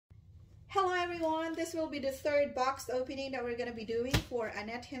Hello everyone, this will be the third box opening that we're going to be doing for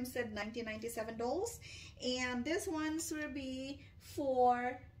Annette Himstedt 1997 dolls, and this one's will be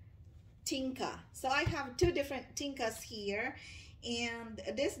for Tinka. So I have two different Tinkas here, and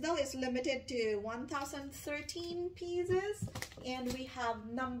this doll is limited to 1013 pieces, and we have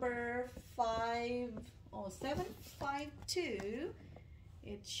number 752.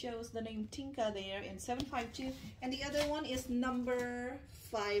 It shows the name Tinka there in 752, and the other one is number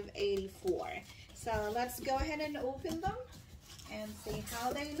 584. So let's go ahead and open them and see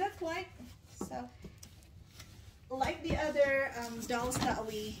how they look like. So like the other dolls that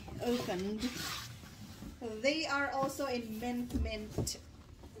we opened, they are also in mint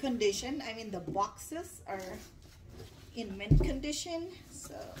condition. I mean, the boxes are in mint condition.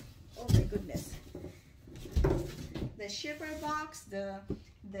 So, oh my goodness. The shipper box, the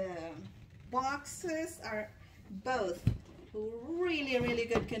boxes are both really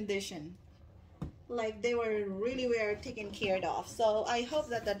good condition. Like they were taken care of. So I hope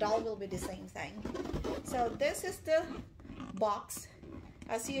that the doll will be the same thing. So this is the box.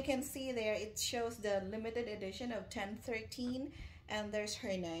 As you can see there, it shows the limited edition of 1013, and there's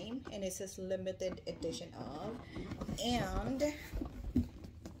her name, and it says limited edition of, and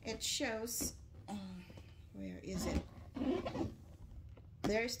it shows where is it?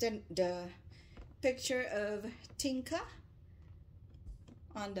 There's the picture of Tinka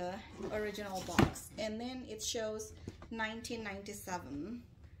on the original box, and then it shows 1997.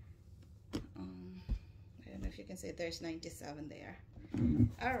 I don't know if you can see, there's 97 there.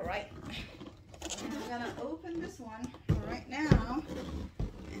 All right, I'm gonna open this one right now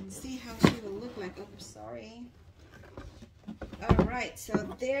and see how she will look like. Oh, sorry. All right, so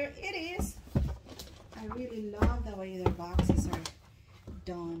there it is. I really love the way the boxes are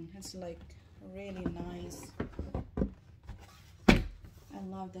done. It's like really nice. I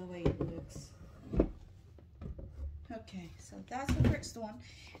love the way it looks. Okay, so that's the first one.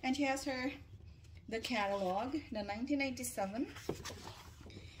 And she has the catalog, the 1987.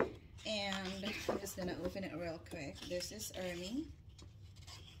 And I'm just gonna open it real quick. This is Ermi.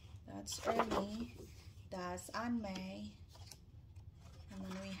 That's Ermi. That's Anne May. And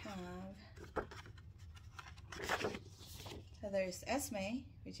then we have, so there's Esme,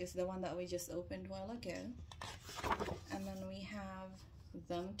 which is the one that we just opened a while ago. And then we have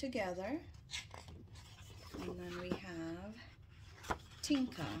them together. And then we have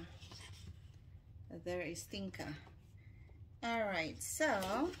Tinka. There is Tinka. Alright,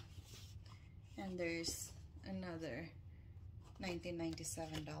 so, and there's another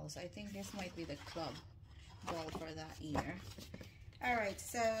 1997 dolls. I think this might be the club doll for that year. Alright,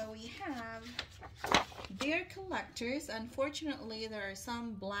 so we have dear collectors. Unfortunately, there are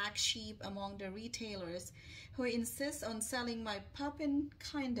some black sheep among the retailers who insist on selling my Puppen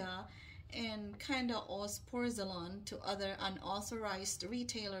Kinda and Kinda Oz porcelain to other unauthorized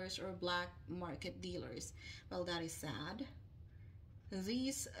retailers or black market dealers. Well, that is sad.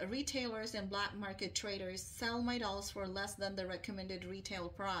 These retailers and black market traders sell my dolls for less than the recommended retail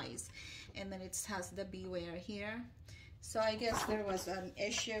price. And then it has the beware here. So I guess there was an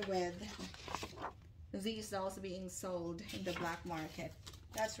issue with these dolls being sold in the black market.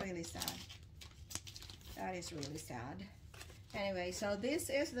 That's really sad. That is really sad. Anyway, so this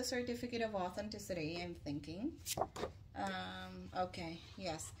is the certificate of authenticity, I'm thinking. Okay,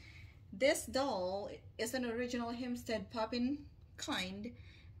 yes. This doll is an original Himstedt Puppen kind.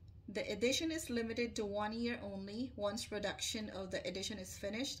 The edition is limited to 1 year only. Once production of the edition is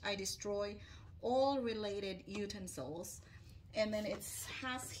finished, I destroy all related utensils. And then it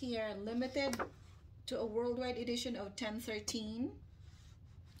has here limited to a worldwide edition of 1013,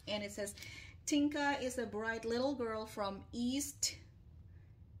 and it says Tinka is a bright little girl from East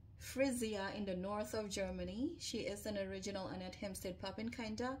Frisia in the north of Germany. She is an original Annette Himstedt Puppen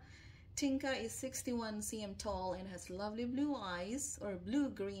Kinda. Tinka is 61 cm tall and has lovely blue eyes, or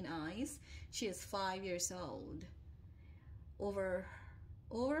blue-green eyes. She is 5 years old. Over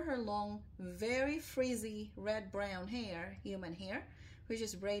her long, very frizzy red-brown hair, human hair, which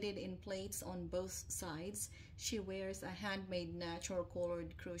is braided in plaits on both sides, she wears a handmade natural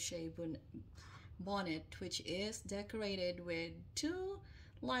colored crochet bonnet, which is decorated with 2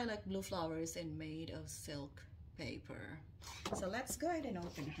 lilac blue flowers and made of silk paper. So let's go ahead and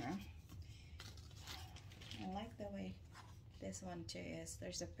open her. I like the way this one too is.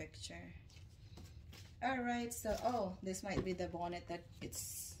 There's a picture. Alright, so, oh, this might be the bonnet that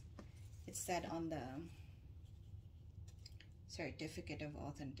it's said on the certificate of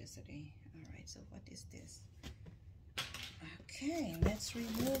authenticity. Alright, so what is this? Okay, let's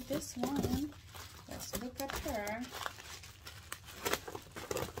remove this one. Let's look at her.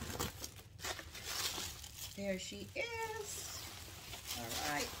 there she is.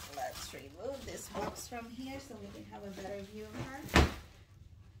 All right, let's remove this box from here so we can have a better view of her.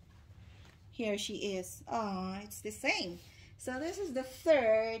 Here she is. Oh, it's the same. So this is the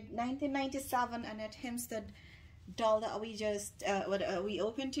third 1997 Annette Himstedt doll that we just we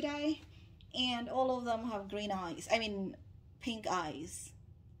opened today, and all of them have green eyes. I mean, pink eyes.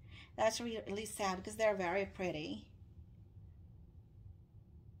 That's really sad because they're very pretty.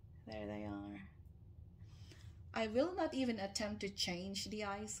 There they are. I will not even attempt to change the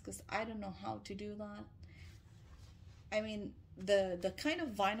eyes because I don't know how to do that. I mean, the kind of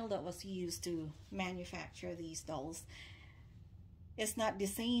vinyl that was used to manufacture these dolls is not the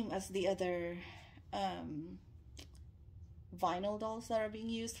same as the other vinyl dolls that are being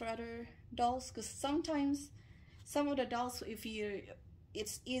used for other dolls, because sometimes some of the dolls,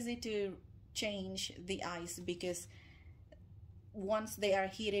 it's easy to change the eyes because once they are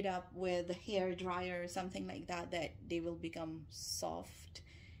heated up with a hair dryer or something like that, they will become soft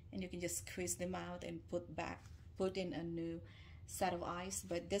and you can just squeeze them out and put in a new set of eyes.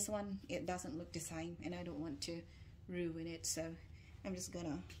 But this one, it doesn't look the same and I don't want to ruin it, so I'm just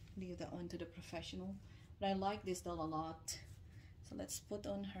gonna leave that one to the professional. But I like this doll a lot, so let's put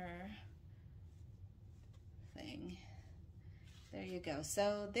on her thing. There you go.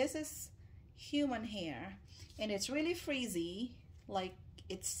 So this is human hair and it's really frizzy. Like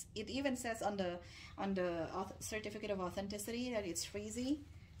it even says on the certificate of authenticity that it's frizzy,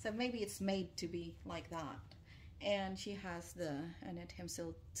 so maybe it's made to be like that. And she has the Annette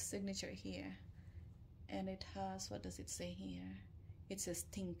Himstedt signature here, and it has, what does it say here? It says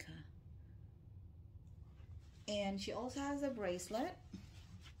Tinka. And she also has a bracelet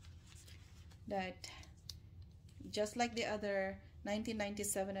that, just like the other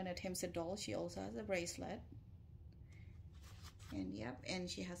 1997 Annette Himstedt doll, she also has a bracelet. And yep, and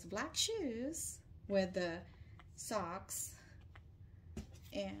she has black shoes with the socks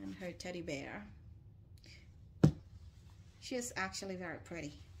and her teddy bear. She is actually very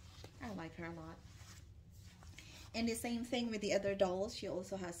pretty. I like her a lot. And the same thing with the other dolls. She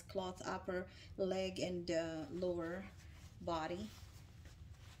also has cloth upper leg and lower body,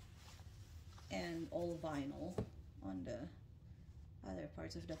 and all vinyl on the other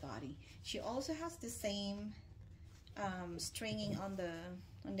parts of the body. She also has the same stringing on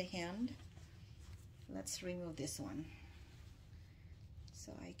the hand. Let's remove this one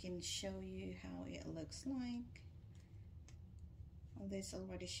so I can show you how it looks like. This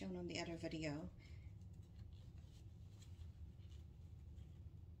already shown on the other video.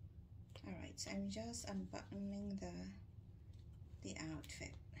 Alright, so I'm just unbuttoning the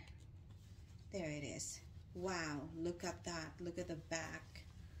outfit. There it is. Wow, look at that. Look at the back.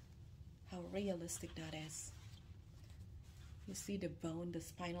 How realistic that is. You see the bone, the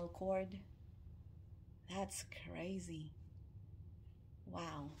spinal cord? That's crazy.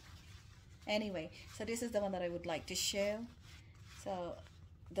 Wow. Anyway, so this is the one that I would like to show. So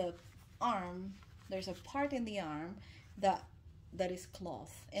the arm, there's a part in the arm that is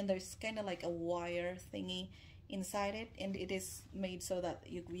cloth, and there's kind of like a wire thingy inside it, and it is made so that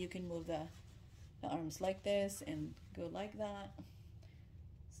you can move the arms like this and go like that.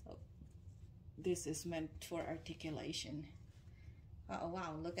 So this is meant for articulation. Oh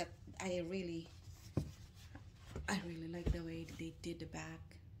wow, look at, I really like the way they did the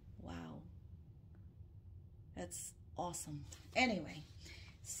back. Wow, that's awesome. Anyway,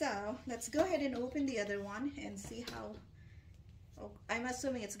 so let's go ahead and open the other one and see how, oh, I'm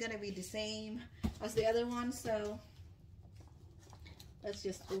assuming it's gonna be the same as the other one, so let's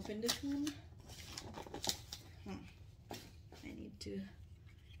just open this one. I need to,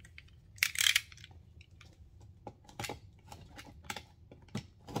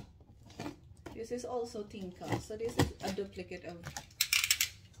 this is also Tinka, so this is a duplicate of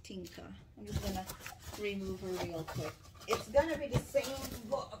Tinka. I'm just gonna remove her real quick. It's gonna be the same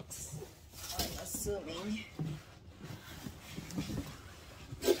box, I'm assuming.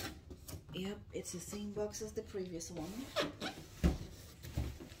 Yep, it's the same box as the previous one.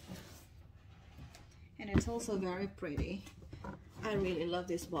 And it's also very pretty. I really love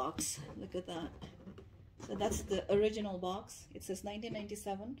this box. Look at that. So that's the original box. It says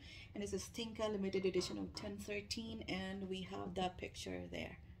 1997 and it says Tinka limited edition of 1013, and we have that picture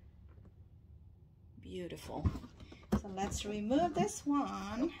there. Beautiful. So let's remove this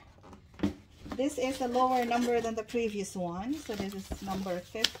one. This is a lower number than the previous one, so this is number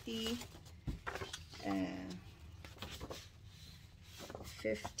 50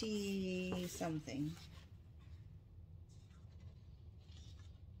 something.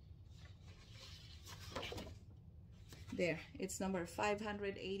 There, it's number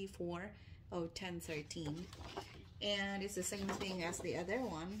 584 Oh, 1013. And it's the same thing as the other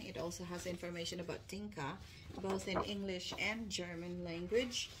one. It also has information about Tinka, both in English and German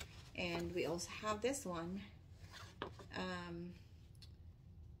language. And we also have this one.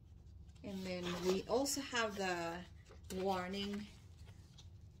 And then we also have the warning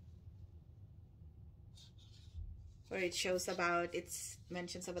where it shows about, it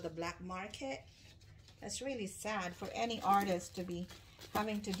mentions about the black market. That's really sad for any artist to be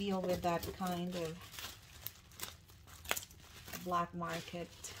having to deal with that kind of black market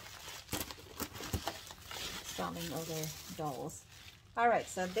selling of their dolls. All right,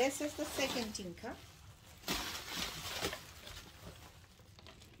 so this is the second Tinka.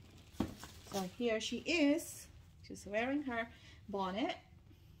 So here she is. She's wearing her bonnet.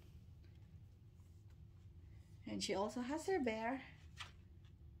 And she also has her bear.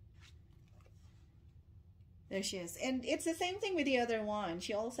 There she is. And it's the same thing with the other one.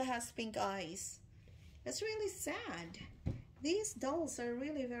 She also has pink eyes. That's really sad. These dolls are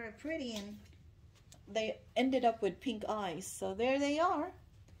really very pretty and they ended up with pink eyes. So there they are.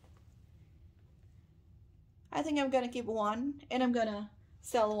 I think I'm going to keep one and I'm going to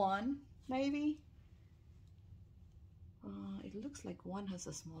sell one, maybe. It looks like one has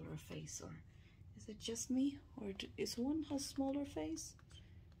a smaller face, or is it just me? Or is one has smaller face?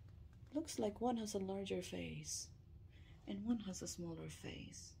 Looks like one has a larger face and one has a smaller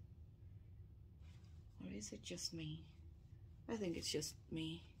face. Or is it just me? I think it's just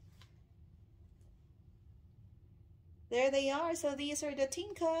me. There they are. So these are the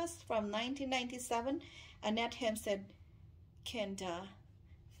Tinkas from 1997. Annette Himstedt, Tinka.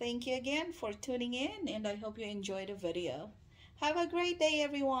 Thank you again for tuning in, and I hope you enjoyed the video. Have a great day,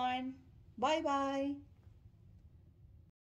 everyone. Bye-bye.